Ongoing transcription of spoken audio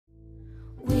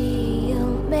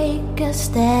a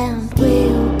stand,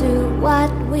 we'll do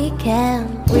what we can.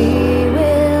 We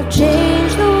will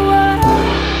change the world.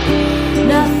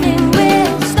 Nothing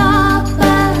will stop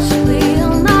us.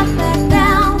 We'll not back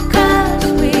down, 'cause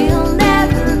we'll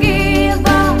never give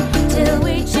up till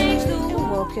we change the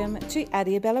world. Welcome to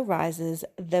Adiabella Rises,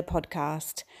 the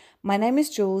podcast. My name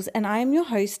is Jules and I am your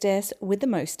hostess with the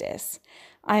mostess.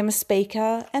 I am a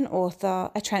speaker, an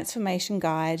author, a transformation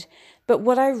guide, but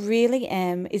what I really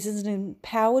am is an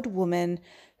empowered woman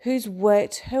who's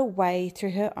worked her way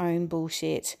through her own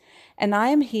bullshit. And I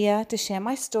am here to share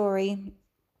my story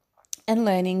and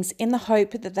learnings in the hope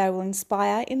that they will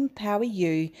inspire and empower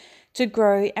you to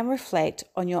grow and reflect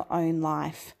on your own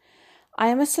life. I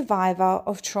am a survivor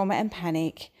of trauma and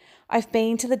panic. I've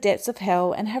been to the depths of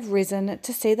hell and have risen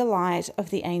to see the light of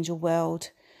the angel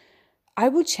world. I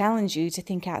will challenge you to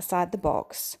think outside the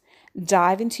box,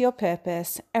 dive into your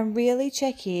purpose, and really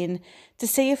check in to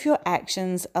see if your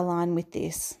actions align with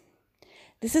this.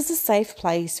 This is a safe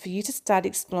place for you to start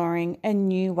exploring a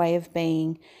new way of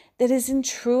being that is in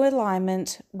true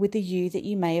alignment with the you that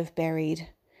you may have buried.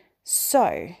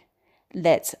 So,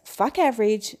 let's fuck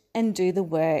average and do the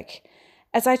work,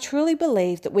 as I truly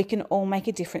believe that we can all make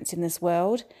a difference in this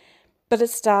world, but it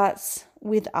starts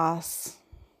with us.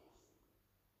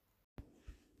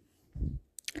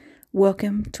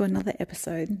 Welcome to another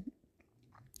episode.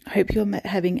 I hope you're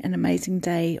having an amazing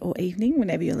day or evening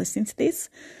whenever you're listening to this.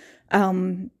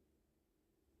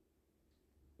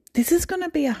 This is going to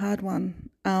be a hard one,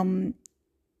 and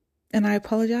I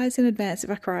apologize in advance if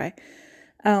I cry.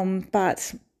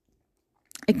 But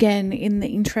again, in the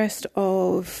interest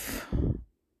of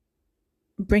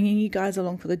bringing you guys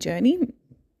along for the journey,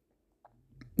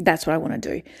 that's what I want to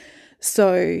do.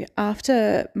 So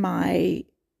after my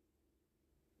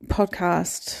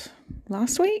podcast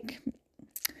last week,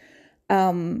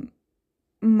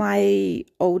 my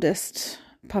oldest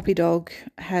puppy dog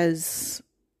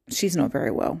she's not very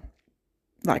well,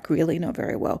 like really not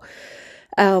very well.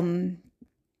 And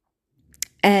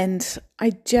I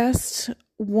just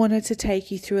wanted to take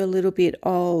you through a little bit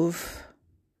of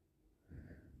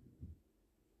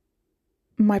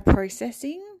my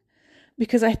processing,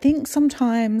 because I think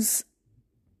sometimes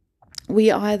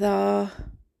we either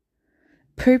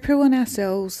poo-poo on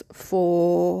ourselves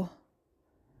for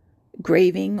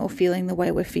grieving or feeling the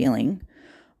way we're feeling,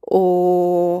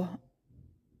 or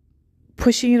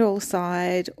pushing it all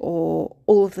aside, or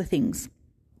all of the things.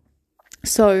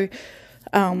 So,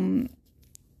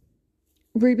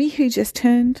 Ruby, who just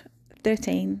turned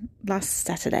 13 last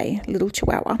Saturday, little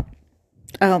chihuahua,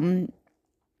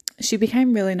 she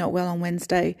became really not well on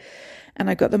Wednesday, and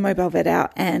I got the mobile vet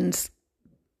out, and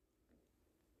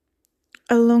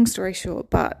a long story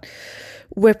short, but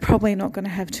we're probably not going to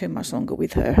have too much longer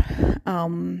with her.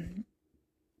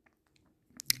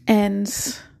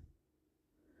 And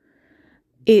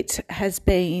it has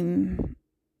been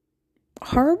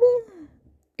horrible,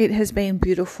 it has been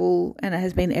beautiful, and it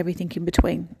has been everything in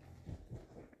between.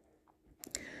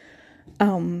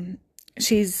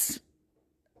 She's,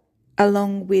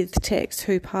 along with Tex,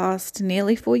 who passed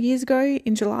nearly 4 years ago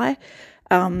in July,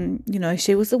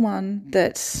 she was the one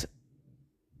that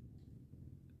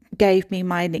gave me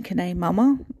my nickname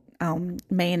Mama.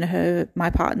 Me and her, my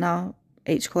partner,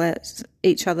 each call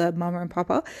each other Mama and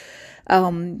Papa.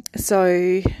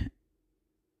 So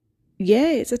yeah,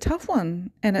 it's a tough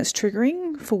one, and it's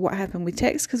triggering for what happened with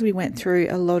Tex, because we went through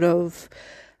a lot of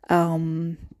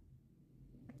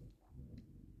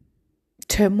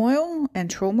turmoil and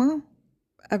trauma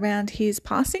around his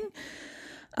passing.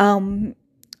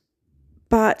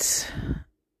 But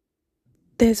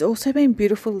there's also been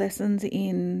beautiful lessons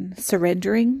in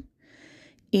surrendering,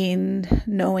 in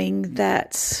knowing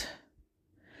that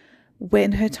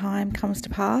when her time comes to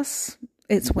pass,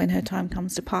 it's when her time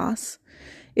comes to pass.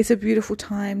 It's a beautiful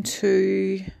time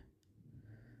to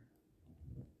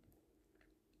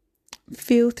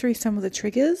feel through some of the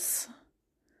triggers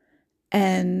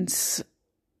and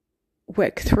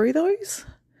work through those.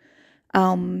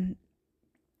 And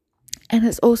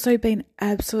it's also been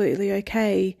absolutely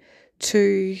okay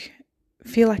to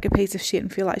feel like a piece of shit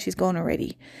and feel like she's gone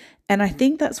already. And I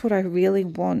think that's what I really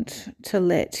want to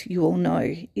let you all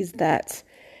know, is that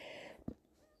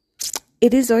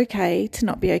it is okay to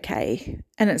not be okay,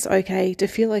 and it's okay to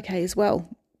feel okay as well.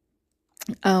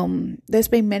 There's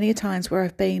been many times where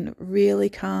I've been really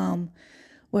calm,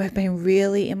 where I've been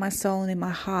really in my soul and in my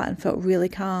heart and felt really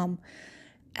calm,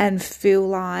 and feel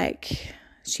like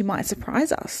she might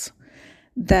surprise us,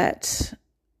 that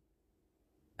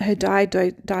her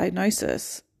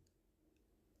diagnosis,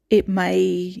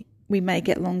 we may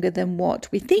get longer than what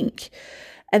we think.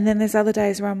 And then there's other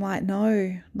days where I'm like,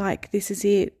 no, like, this is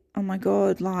it. Oh my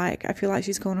God, like, I feel like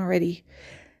she's gone already.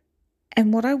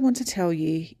 And what I want to tell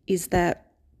you is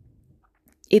that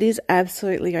it is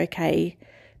absolutely okay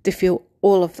to feel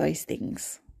all of those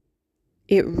things.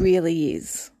 It really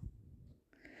is.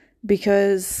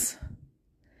 Because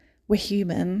we're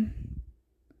human.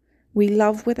 We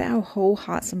love with our whole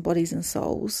hearts and bodies and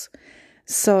souls.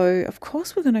 So, of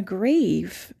course, we're going to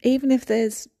grieve, even if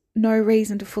there's no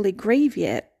reason to fully grieve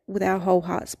yet with our whole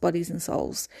hearts, bodies and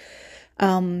souls.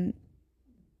 I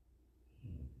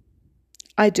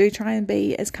do try and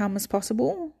be as calm as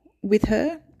possible with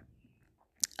her.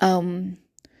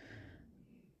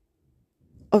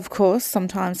 Of course,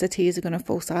 sometimes the tears are going to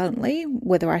fall silently,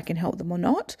 whether I can help them or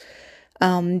not.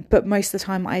 But most of the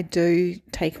time I do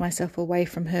take myself away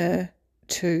from her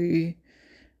to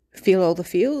feel all the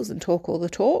feels and talk all the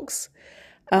talks.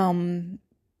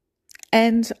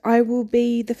 And I will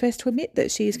be the first to admit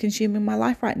that she is consuming my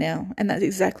life right now. And that's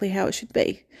exactly how it should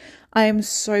be. I am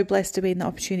so blessed to be in the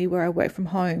opportunity where I work from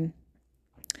home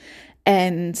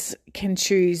and can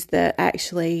choose that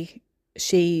actually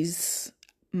she's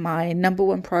my number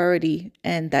one priority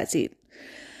and that's it.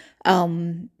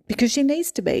 Because she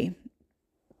needs to be.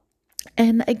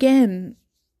 And again,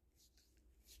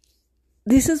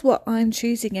 this is what I'm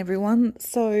choosing, everyone.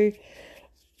 So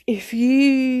if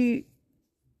you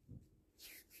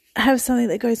have something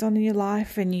that goes on in your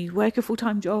life and you work a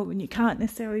full-time job and you can't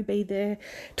necessarily be there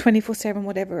 24/7,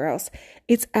 whatever else,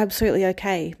 it's absolutely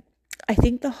okay. I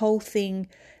think the whole thing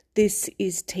this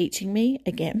is teaching me,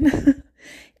 again,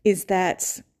 is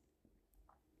that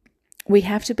we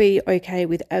have to be okay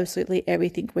with absolutely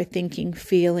everything we're thinking,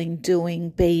 feeling, doing,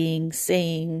 being,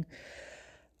 seeing,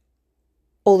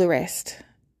 all the rest,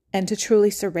 and to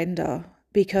truly surrender,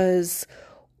 because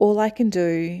all I can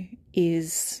do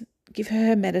is give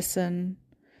her medicine,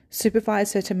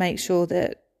 supervise her to make sure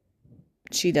that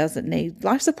she doesn't need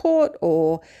life support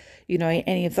or,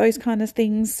 any of those kind of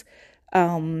things.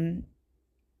 And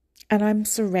I'm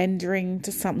surrendering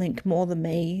to something more than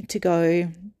me to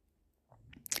go,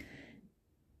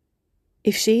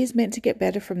 if she is meant to get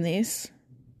better from this,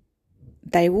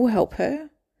 they will help her.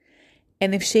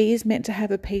 And if she is meant to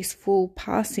have a peaceful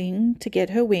passing to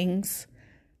get her wings,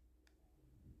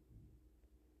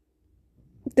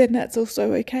 then that's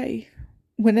also okay.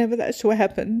 Whenever that shall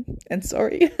happen. And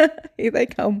sorry, here they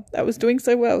come. I was doing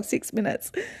so well, 6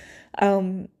 minutes.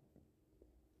 And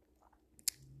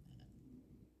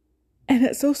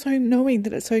it's also knowing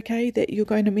that it's okay that you're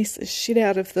going to miss the shit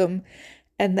out of them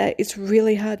and that it's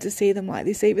really hard to see them like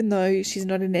this. Even though she's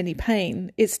not in any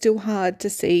pain, it's still hard to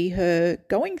see her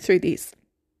going through this.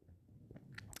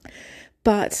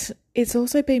 But it's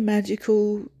also been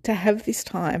magical to have this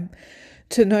time,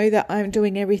 to know that I'm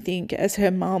doing everything as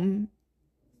her mum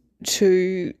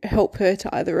to help her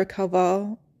to either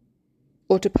recover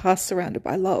or to pass surrounded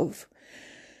by love.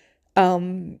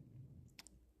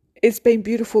 It's been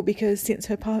beautiful because since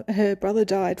her brother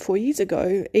died 4 years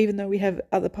ago, even though we have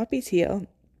other puppies here,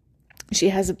 she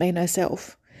hasn't been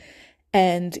herself.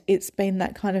 And it's been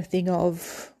that kind of thing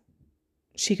of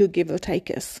she could give or take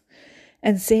us.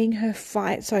 And seeing her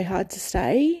fight so hard to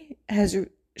stay has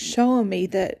shown me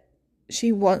that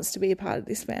she wants to be a part of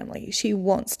this family. She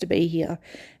wants to be here.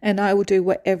 And I will do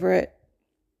whatever it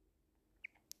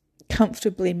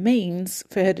comfortably means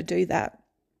for her to do that.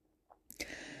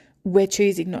 We're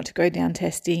choosing not to go down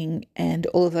testing and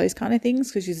all of those kind of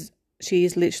things because she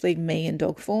is literally me in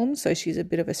dog form. So she's a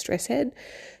bit of a stress head.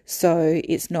 So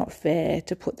it's not fair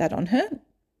to put that on her.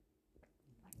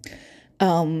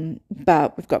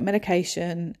 But we've got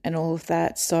medication and all of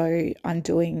that. So I'm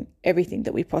doing everything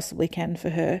that we possibly can for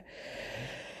her.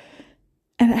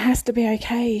 And it has to be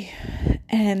okay.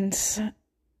 And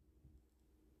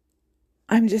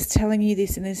I'm just telling you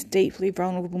this in this deeply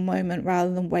vulnerable moment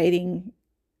rather than waiting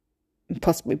and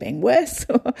possibly being worse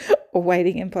or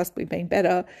waiting and possibly being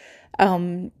better,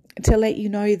 to let you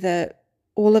know that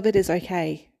all of it is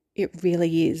okay. It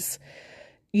really is.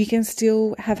 You can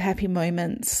still have happy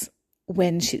moments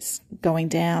when shit's going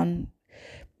down.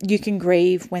 You can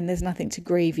grieve when there's nothing to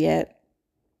grieve yet.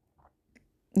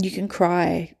 You can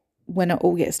cry when it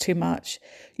all gets too much.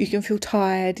 You can feel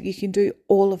tired. You can do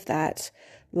all of that.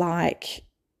 Like,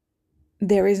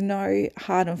 there is no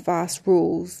hard and fast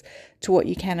rules to what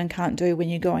you can and can't do when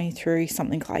you're going through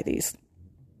something like this.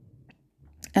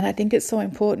 And I think it's so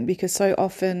important because so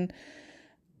often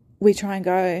we try and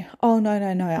go, oh, no,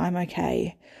 I'm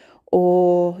okay.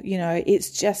 Or,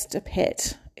 it's just a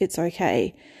pet. It's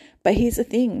okay. But here's the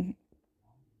thing.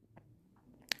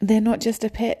 They're not just a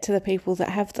pet to the people that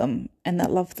have them and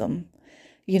that love them.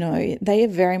 They are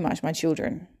very much my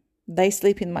children. They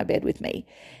sleep in my bed with me.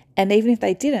 And even if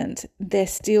they didn't, they're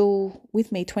still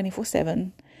with me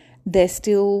 24/7. They're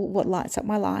still what lights up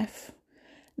my life.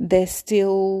 They're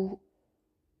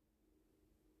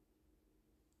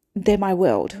my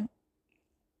world.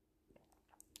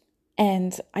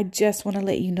 And I just want to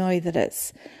let you know that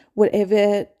it's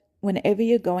whenever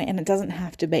you're going, and it doesn't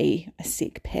have to be a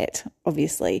sick pet,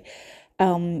 obviously,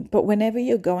 but whenever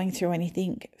you're going through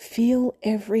anything, feel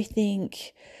everything.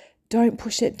 Don't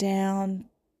push it down.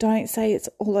 Don't say it's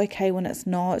all okay when it's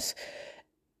not.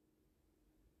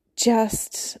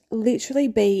 Just literally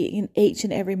be in each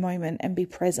and every moment and be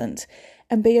present,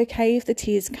 and be okay if the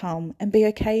tears come, and be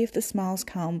okay if the smiles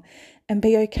come, and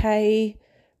be okay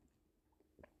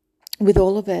with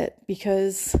all of it,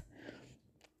 because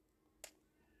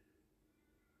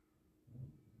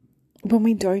when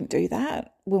we don't do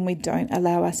that, when we don't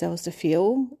allow ourselves to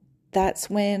feel, that's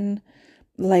when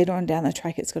later on down the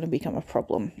track it's going to become a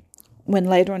problem. When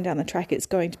later on down the track it's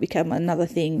going to become another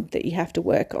thing that you have to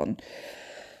work on.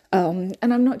 And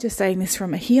I'm not just saying this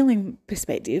from a healing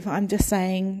perspective. I'm just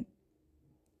saying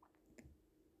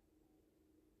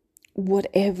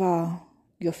whatever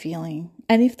you're feeling.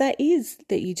 And if that is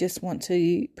that you just want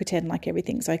to pretend like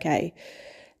everything's okay,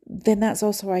 then that's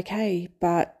also okay.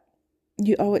 But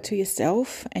you owe it to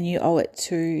yourself, and you owe it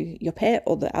to your pet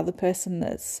or the other person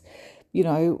that's,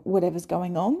 whatever's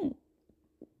going on.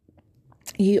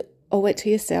 You owe it to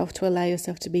yourself to allow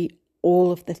yourself to be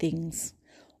all of the things.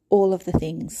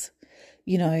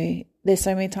 There's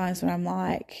so many times when I'm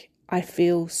like, I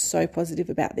feel so positive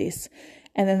about this.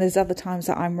 And then there's other times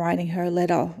that I'm writing her a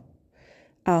letter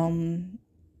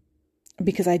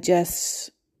because I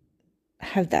just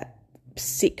have that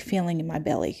sick feeling in my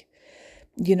belly,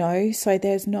 So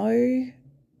there's no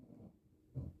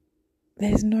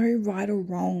right or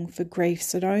wrong for grief.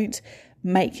 So don't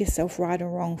make yourself right or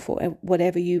wrong for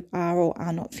whatever you are or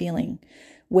are not feeling,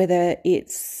 whether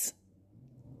it's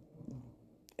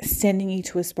sending you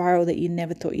to a spiral that you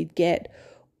never thought you'd get,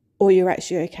 or you're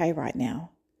actually okay right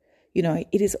now.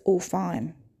 It is all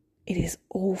fine. It is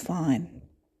all fine.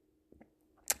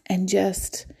 And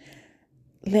just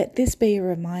let this be a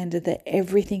reminder that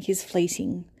everything is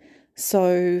fleeting.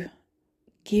 So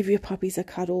give your puppies a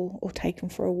cuddle or take them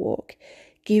for a walk.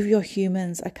 Give your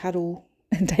humans a cuddle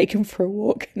and take them for a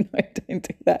walk. No, don't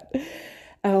do that.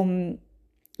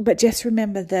 But just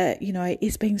remember that,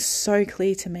 it's been so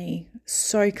clear to me,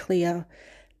 so clear,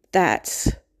 that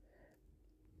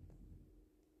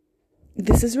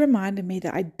this has reminded me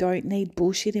that I don't need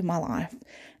bullshit in my life,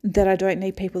 that I don't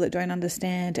need people that don't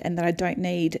understand, and that I don't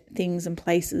need things and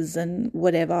places and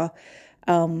whatever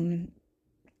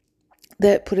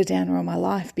that put a downer on my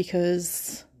life,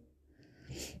 because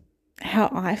how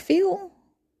I feel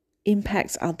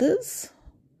impacts others.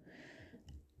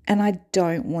 And I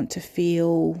don't want to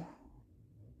feel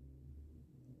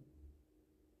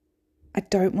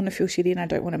shitty, and I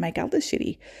don't want to make others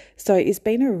shitty. So it's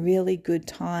been a really good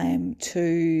time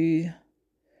to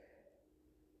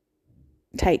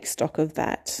take stock of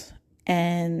that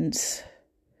and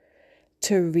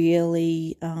to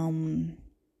really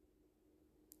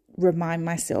remind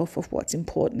myself of what's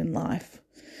important in life.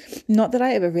 Not that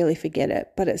I ever really forget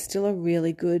it, but it's still a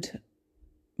really good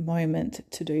moment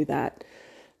to do that.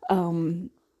 I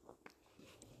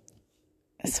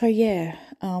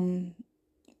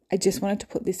just wanted to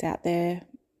put this out there.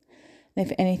 And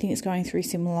if anything is going through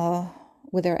similar,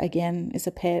 whether again is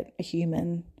a pet, a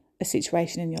human, a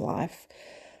situation in your life,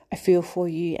 I feel for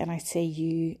you and I see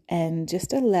you, and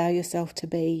just allow yourself to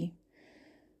be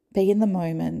in the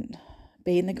moment,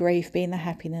 be in the grief, be in the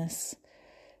happiness,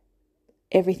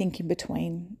 everything in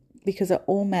between, because it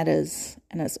all matters,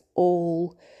 and it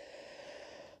all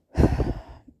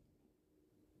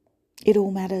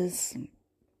matters.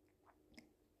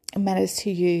 It matters to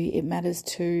you. It matters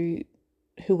to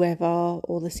whoever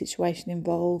or the situation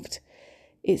involved.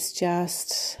 It's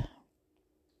just,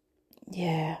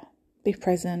 be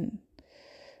present.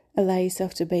 Allow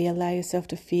yourself to be, allow yourself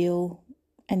to feel,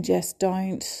 and just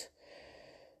don't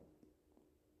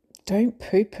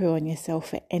poo-poo on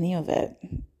yourself for any of it.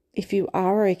 If you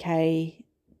are okay,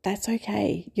 that's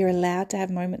okay. You're allowed to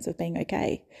have moments of being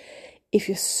okay. If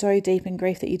you're so deep in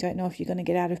grief that you don't know if you're going to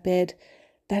get out of bed,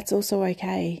 that's also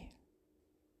okay.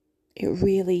 It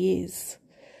really is.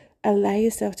 Allow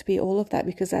yourself to be all of that,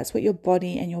 because that's what your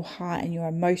body and your heart and your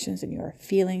emotions and your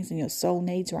feelings and your soul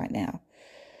needs right now.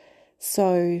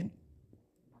 So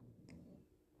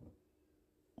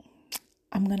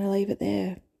I'm going to leave it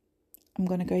there. I'm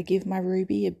going to go give my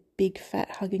Ruby a big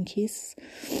fat hug and kiss.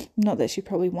 Not that she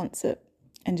probably wants it.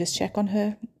 And just check on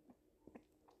her.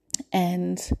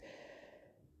 And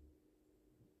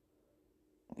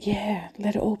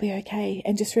let it all be okay.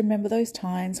 And just remember those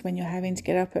times when you're having to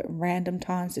get up at random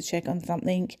times to check on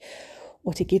something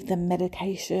or to give them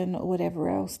medication or whatever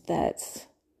else, that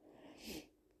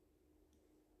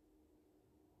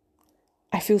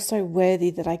I feel so worthy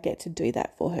that I get to do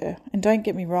that for her. And don't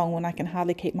get me wrong, when I can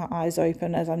hardly keep my eyes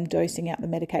open as I'm dosing out the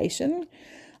medication,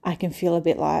 I can feel a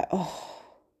bit like, oh,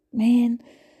 man.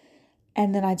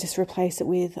 And then I just replace it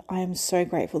with, I am so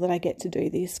grateful that I get to do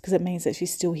this, because it means that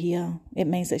she's still here. It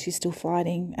means that she's still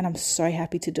fighting, and I'm so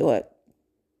happy to do it.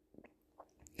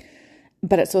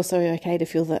 But it's also okay to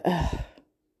feel that,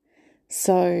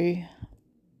 So,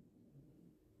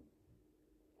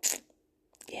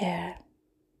 yeah,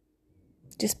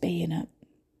 just be in it.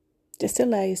 Just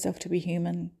allow yourself to be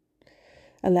human.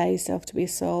 Allow yourself to be a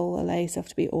soul. Allow yourself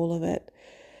to be all of it.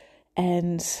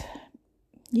 And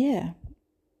yeah,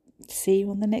 see you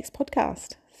on the next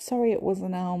podcast. Sorry it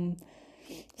wasn't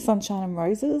sunshine and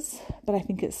roses, but I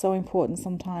think it's so important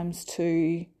sometimes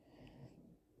to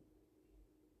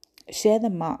share the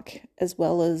muck as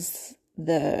well as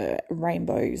the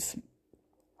rainbows.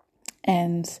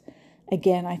 And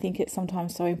again, I think it's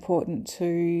sometimes so important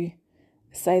to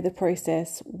say the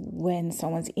process when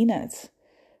someone's in it,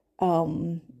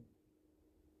 so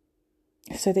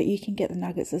that you can get the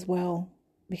nuggets as well.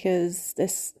 Because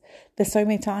there's so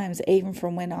many times, even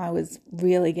from when I was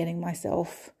really getting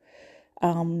myself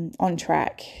on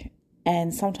track,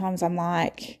 and sometimes I'm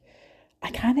like,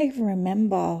 I can't even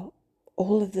remember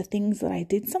all of the things that I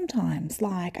did sometimes.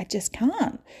 Like, I just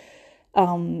can't.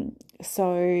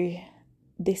 So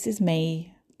this is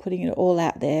me putting it all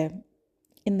out there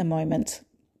in the moment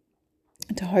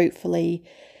to hopefully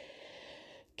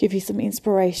give you some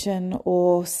inspiration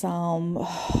or some,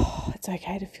 it's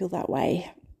okay to feel that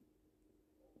way,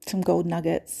 some gold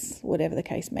nuggets, whatever the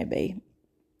case may be.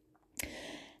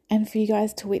 And for you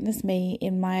guys to witness me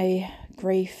in my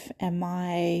grief and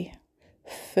my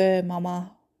fur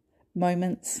mama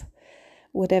moments,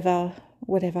 whatever.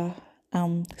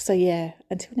 So yeah,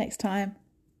 until next time,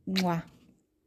 mwah.